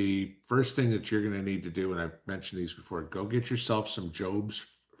 The first thing that you're going to need to do, and I've mentioned these before, go get yourself some Job's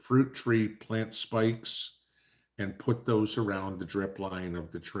fruit tree plant spikes and put those around the drip line of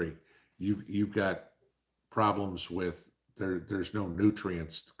the tree. You've got problems with there's no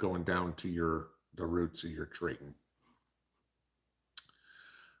nutrients going down to the roots of your tree.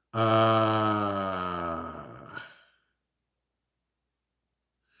 Barbara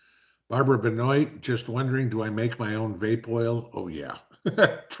Benoit, just wondering, do I make my own vape oil? Oh yeah,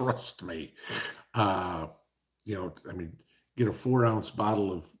 trust me. I mean, get a 4-ounce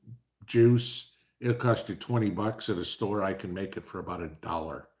bottle of juice. It'll cost you $20 at a store. I can make it for about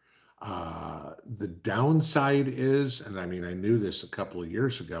 $1. The downside is, and I mean, I knew this a couple of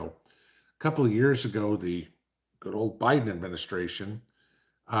years ago. A couple of years ago, the good old Biden administration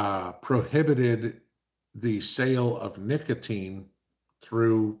prohibited the sale of nicotine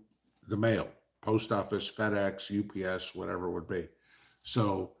through the mail, post office, FedEx, UPS, whatever it would be.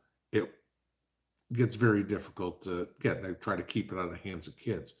 So it gets very difficult to get. They try to keep it out of the hands of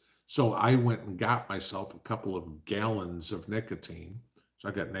kids. So I went and got myself a couple of gallons of nicotine. So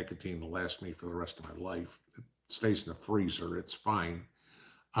I got nicotine to last me for the rest of my life. It stays in the freezer. It's fine.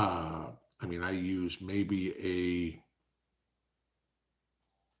 I mean, I use maybe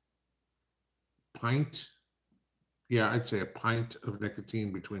a pint. Yeah, I'd say a pint of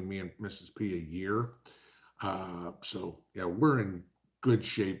nicotine between me and Mrs. P a year. So yeah, we're in good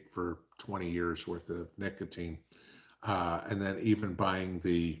shape for 20 years worth of nicotine. And then even buying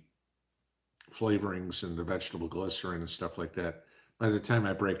the flavorings and the vegetable glycerin and stuff like that, by the time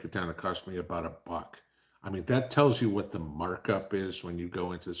I break it down, it cost me about $1. I mean, that tells you what the markup is when you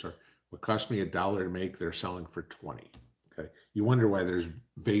go into the store. What cost me $1 to make, they're selling for 20. Okay. You wonder why there's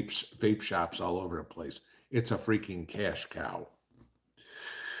vape shops all over the place. It's a freaking cash cow.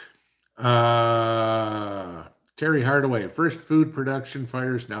 Terry Hardaway, first food production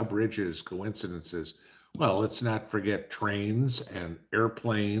fires, now bridges, coincidences. Well, let's not forget trains and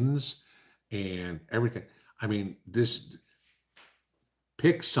airplanes and everything. I mean,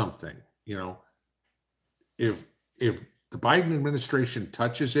 pick something, if the Biden administration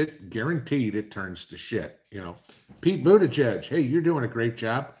touches it, guaranteed it turns to shit. Pete Buttigieg, hey, you're doing a great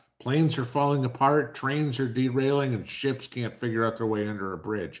job. Planes are falling apart, trains are derailing, and ships can't figure out their way under a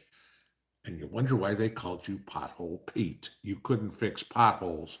bridge. And you wonder why they called you Pothole Pete. You couldn't fix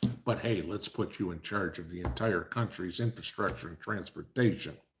potholes, but hey, let's put you in charge of the entire country's infrastructure and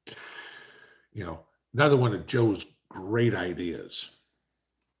transportation. Another one of Joe's great ideas.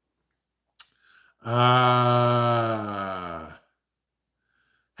 Heather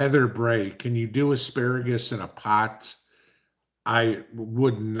Bray, can you do asparagus in a pot? I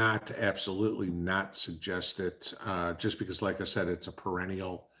would not, absolutely not suggest it, just because, like I said, it's a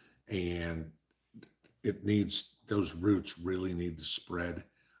perennial and those roots really need to spread.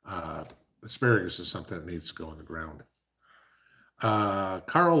 Asparagus is something that needs to go in the ground.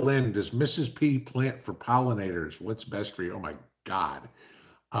 Carl Lynn, does Mrs. P plant for pollinators? What's best for you? Oh my God.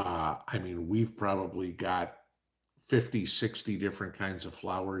 I mean, we've probably got 50, 60 different kinds of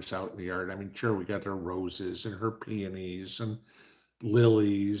flowers out in the yard. I mean, sure, we got our roses and her peonies and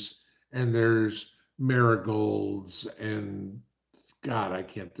lilies, and there's marigolds, and God, I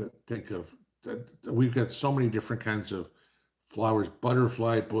can't think of that. We've got so many different kinds of flowers,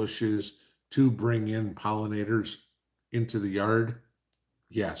 butterfly bushes to bring in pollinators into the yard.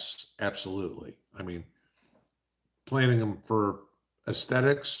 Yes, absolutely. I mean, planting them for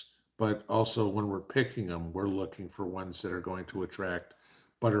aesthetics, but also when we're picking them, we're looking for ones that are going to attract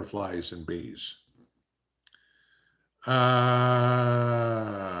butterflies and bees. Talked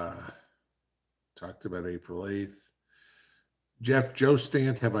about April 8th. Jeff Joe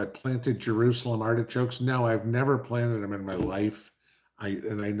Stant, have I planted Jerusalem artichokes? No, I've never planted them in my life. I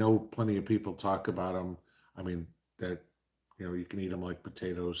know plenty of people talk about them. I mean, that, you can eat them like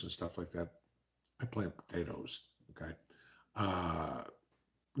potatoes and stuff like that. I plant potatoes, okay?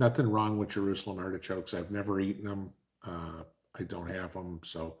 Nothing wrong with Jerusalem artichokes. I've never eaten them. I don't have them,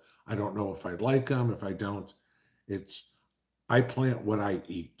 so I don't know if I'd like them. If I don't, I plant what I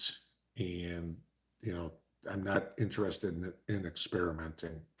eat, and I'm not interested in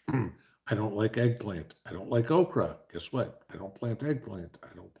experimenting. I don't like eggplant. I don't like okra. Guess what? I don't plant eggplant.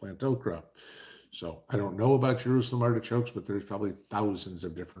 I don't plant okra. So I don't know about Jerusalem artichokes, but there's probably thousands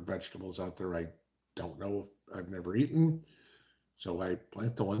of different vegetables out there I don't know if I've never eaten. So I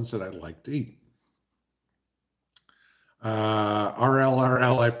plant the ones that I like to eat.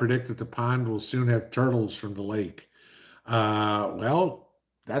 RLRL, I predict that the pond will soon have turtles from the lake. Well,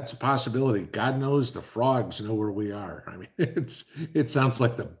 that's a possibility. God knows the frogs know where we are. I mean, it sounds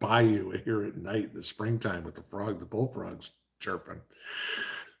like the bayou here at night in the springtime with the bullfrogs chirping.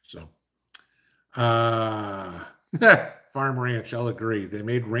 So, Farm Ranch, I'll agree. They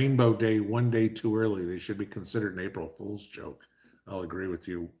made Rainbow Day one day too early. They should be considered an April Fool's joke. I'll agree with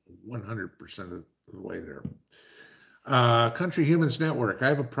you 100% of the way there. Country Humans Network. I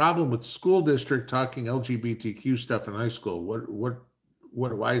have a problem with school district talking LGBTQ stuff in high school. What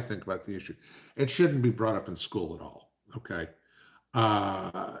do I think about the issue? It shouldn't be brought up in school at all. Okay.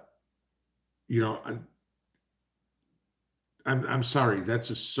 Uh, you know, I'm sorry.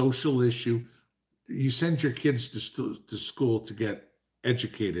 That's a social issue. You send your kids to school to get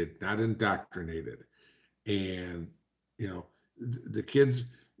educated, not indoctrinated. And, you know, the kids,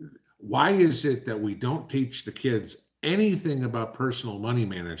 why is it that we don't teach the kids anything about personal money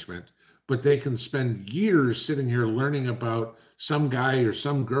management, but they can spend years sitting here learning about some guy or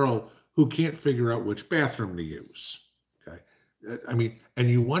some girl who can't figure out which bathroom to use? Okay. I mean, and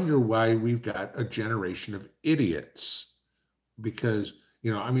you wonder why we've got a generation of idiots because,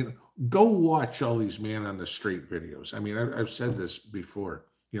 you know, I mean, go watch all these man on the street videos. I mean, I've said this before,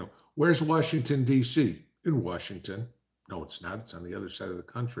 you know, where's Washington, D.C.? In Washington. No, it's not. It's on the other side of the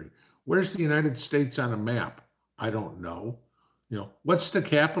country. Where's the United States on a map? I don't know. You know, what's the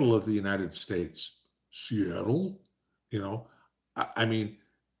capital of the United States? Seattle. You know, I mean,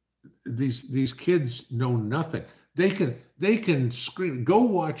 these kids know nothing. They can scream. Go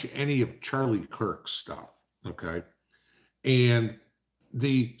watch any of Charlie Kirk's stuff, okay? And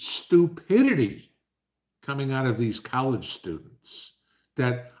the stupidity coming out of these college students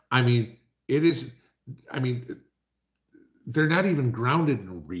that, I mean, it is, I mean, they're not even grounded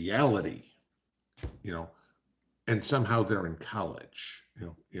in reality, you know, and somehow they're in college.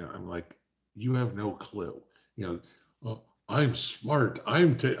 You know, I'm like, you have no clue. You know, oh, I'm smart.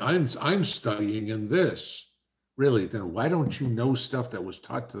 I'm studying in this. Really? Then why don't you know stuff that was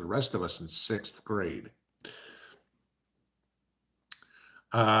taught to the rest of us in 6th grade?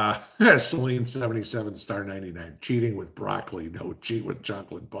 Celine 77 star 99. Cheating with broccoli. No, cheat with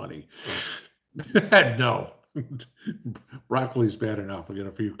chocolate bunny. No. Broccoli's bad enough. I get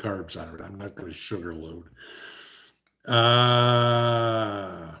a few carbs on it. I'm not going to sugar load.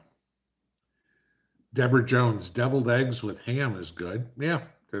 Deborah Jones, deviled eggs with ham is good. Yeah.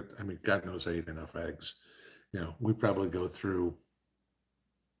 I mean, God knows I eat enough eggs. You know, we probably go through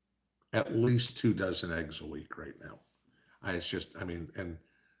at least 2 dozen eggs a week right now. It's just, I mean,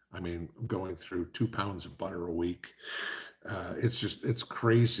 I'm going through 2 pounds of butter a week. It's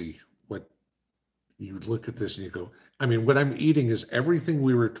crazy what you look at this and you go, I mean, what I'm eating is everything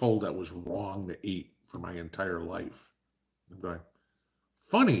we were told that was wrong to eat for my entire life. I'm going,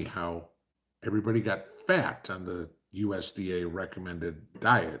 funny how everybody got fat on the USDA recommended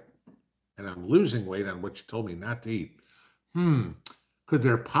diet, and I'm losing weight on what you told me not to eat. Could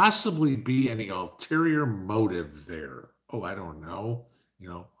there possibly be any ulterior motive there? Oh, I don't know. You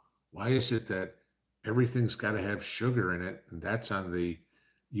know, why is it that everything's got to have sugar in it, and that's on the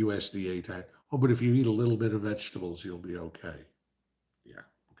USDA diet? Oh, but if you eat a little bit of vegetables, you'll be okay. Yeah,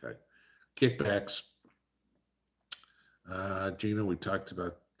 okay. Kickbacks. Gina, we talked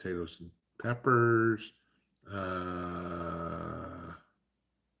about potatoes and peppers.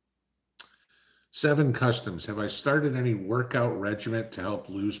 7 Customs. Have I started any workout regimen to help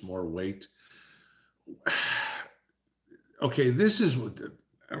lose more weight? Okay, this is what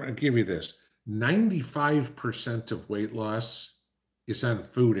I'm going to give you this. 95% of weight loss is on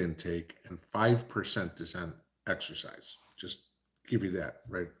food intake and 5% is on exercise. Just give you that,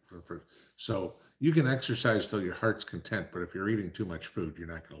 right? So you can exercise till your heart's content, but if you're eating too much food, you're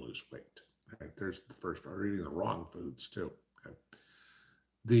not going to lose weight. Right? There's the first part. You're eating the wrong foods too. Okay?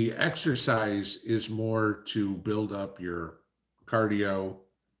 The exercise is more to build up your cardio,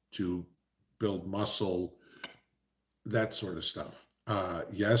 to build muscle, that sort of stuff.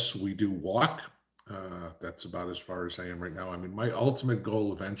 Yes, we do walk. That's about as far as I am right now. I mean, my ultimate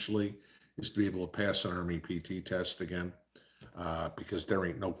goal eventually is to be able to pass an Army PT test again, because there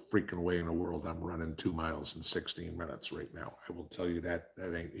ain't no freaking way in the world I'm running 2 miles in 16 minutes right now. I will tell you that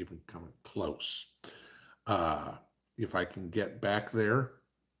ain't even coming close. If I can get back there,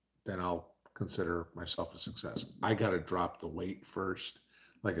 then I'll consider myself a success. I got to drop the weight first.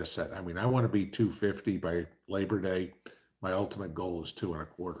 Like I said, I mean, I want to be 250 by Labor Day. My ultimate goal is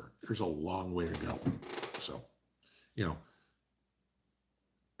 2.25. There's a long way to go. So, you know,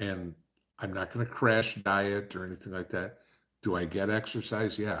 and I'm not going to crash diet or anything like that. Do I get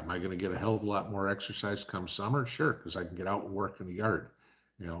exercise? Yeah. Am I going to get a hell of a lot more exercise come summer? Sure, because I can get out and work in the yard.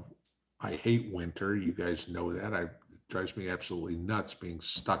 You know, I hate winter. You guys know that. It drives me absolutely nuts being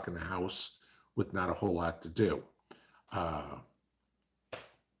stuck in the house with not a whole lot to do.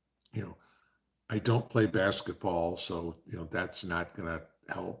 You know, I don't play basketball, so, you know, that's not going to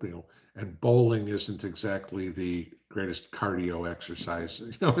help, you know, and bowling isn't exactly the greatest cardio exercise,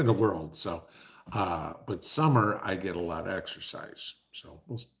 in the world. So, but summer I get a lot of exercise, so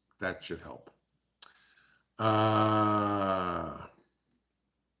that should help.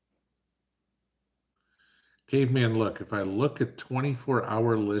 Caveman, look, if I look at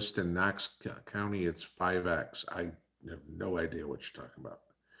 24-hour list in Knox County, it's 5x. I have no idea what you're talking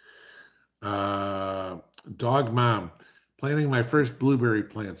about. Dog Mom, planting my first blueberry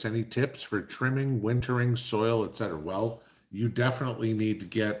plants. Any tips for trimming, wintering, soil, etc.? Well, you definitely need to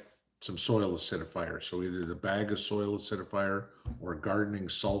get some soil acidifier. So either the bag of soil acidifier or gardening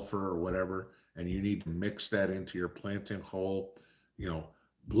sulfur or whatever, and you need to mix that into your planting hole.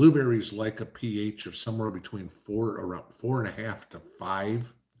 Blueberries like a pH of somewhere between around 4.5 to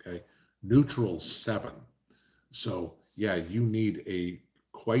 5. Okay, neutral 7. So yeah, you need a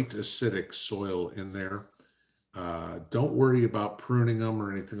quite acidic soil in there. Don't worry about pruning them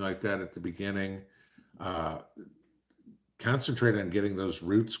or anything like that at the beginning. Concentrate on getting those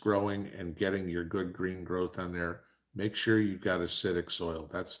roots growing and getting your good green growth on there. Make sure you've got acidic soil.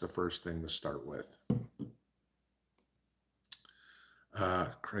 That's the first thing to start with.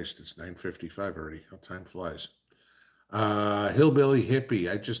 Christ, it's 9:55 already. How time flies. Hillbilly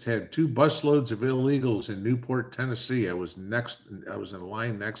Hippie. I just had 2 busloads of illegals in Newport, Tennessee. I was in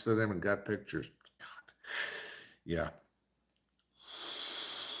line next to them and got pictures. God. Yeah.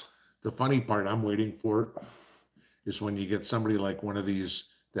 The funny part I'm waiting for is when you get somebody like one of these,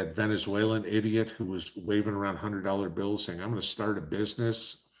 that Venezuelan idiot who was waving around $100 bills saying, I'm going to start a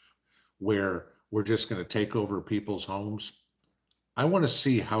business where we're just going to take over people's homes. I want to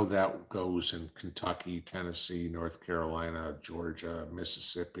see how that goes in Kentucky, Tennessee, North Carolina, Georgia,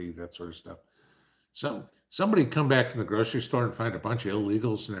 Mississippi, that sort of stuff. Somebody come back from the grocery store and find a bunch of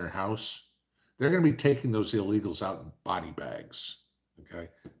illegals in their house. They're going to be taking those illegals out in body bags, okay?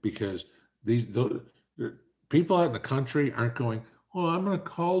 Because the people out in the country aren't going, oh, I'm going to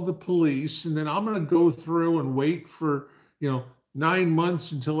call the police and then I'm going to go through and wait for, 9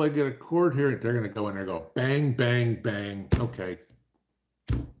 months until I get a court hearing. They're going to go in there and go bang, bang, bang. Okay.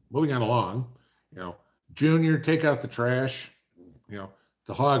 Moving on along, Junior, take out the trash.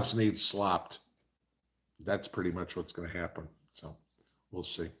 The hogs need slopped. That's pretty much what's going to happen. So we'll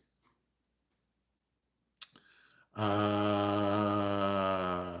see.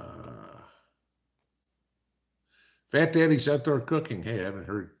 Fat Daddy's Outdoor Cooking. Hey, I haven't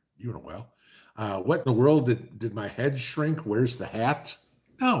heard you in a while. What in the world did my head shrink? Where's the hat?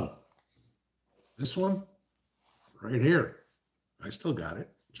 No. This one right here. I still got it.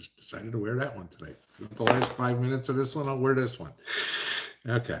 Just decided to wear that one tonight. The last 5 minutes of this one, I'll wear this one.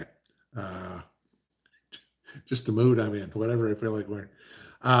 Okay. Just the mood I'm in, whatever I feel like wearing.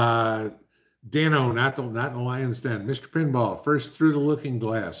 Dano, not in the Lion's Den. Mr. Pinball, first through the looking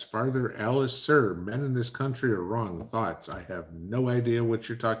glass. Farther, Alice, sir, men in this country are wrong. Thoughts? I have no idea what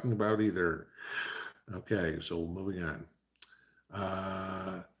you're talking about either. Okay, so moving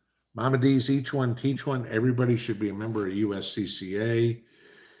on. Mama D's, each one, teach one. Everybody should be a member of USCCA.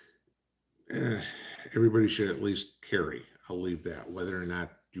 Everybody should at least carry. I'll leave that. Whether or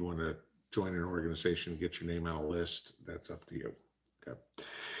not you want to join an organization, get your name on a list, that's up to you. Okay.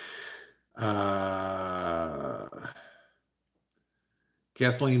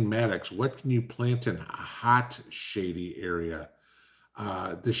 Kathleen Maddox, what can you plant in a hot, shady area?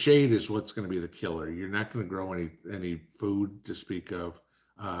 The shade is what's going to be the killer. You're not going to grow any food to speak of.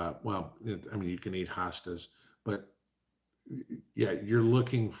 You can eat hostas, but yeah, you're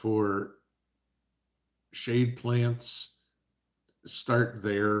looking for shade plants. Start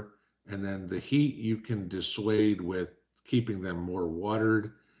there, and then the heat you can dissuade with keeping them more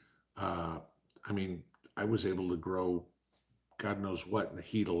watered. I was able to grow God knows what in the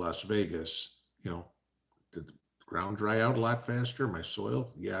heat of Las Vegas. Did the ground dry out a lot faster? My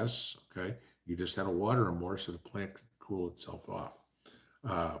soil? Yes. Okay. You just had to water them more so the plant could cool itself off.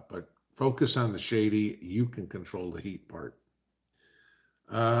 But focus on the shady. You can control the heat part.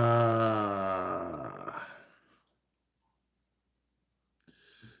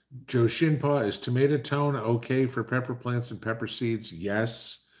 Joe Shinpaw, is tomato tone okay for pepper plants and pepper seeds?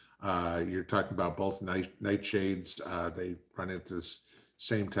 Yes. You're talking about both nightshades. They run into the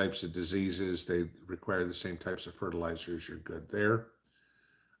same types of diseases. They require the same types of fertilizers. You're good there.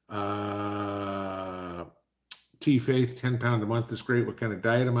 T Faith, 10 pound a month is great. What kind of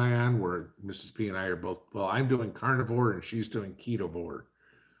diet am I on? Where Mrs. P and I are both, well, I'm doing carnivore and she's doing ketovore.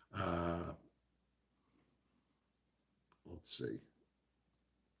 Let's see.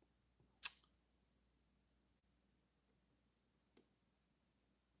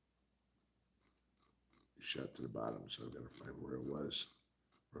 Shot to the bottom, so I've got to find where it was,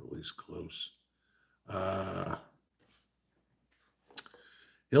 or at least close.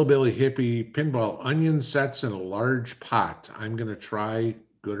 Hillbilly hippie pinball onion sets in a large pot. I'm going to try.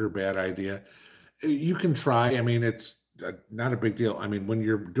 Good or bad idea? You can try. I mean, it's not a big deal. I mean, when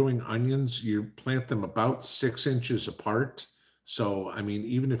you're doing onions, you plant them about 6 inches apart. So, I mean,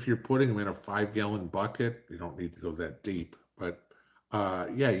 even if you're putting them in a 5 gallon bucket, you don't need to go that deep. But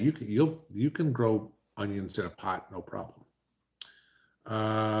yeah, you can grow onions in a pot, no problem.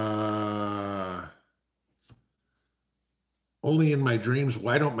 Uh, Only in my dreams.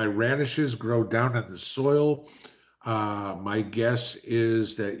 Why don't my radishes grow down in the soil? My guess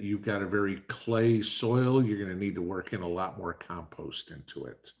is that you've got a very clay soil. You're going to need to work in a lot more compost into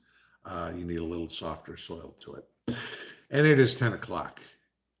it. You need a little softer soil to it. And it is 10 o'clock.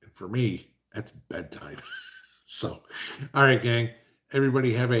 And for me, that's bedtime. So, all right, gang.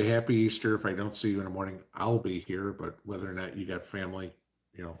 Everybody have a happy Easter. If I don't see you in the morning, I'll be here. But whether or not you got family,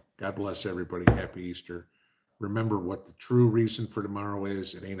 God bless everybody. Happy Easter. Remember what the true reason for tomorrow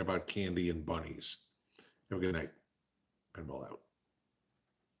is. It ain't about candy and bunnies. Have a good night. Pinball out.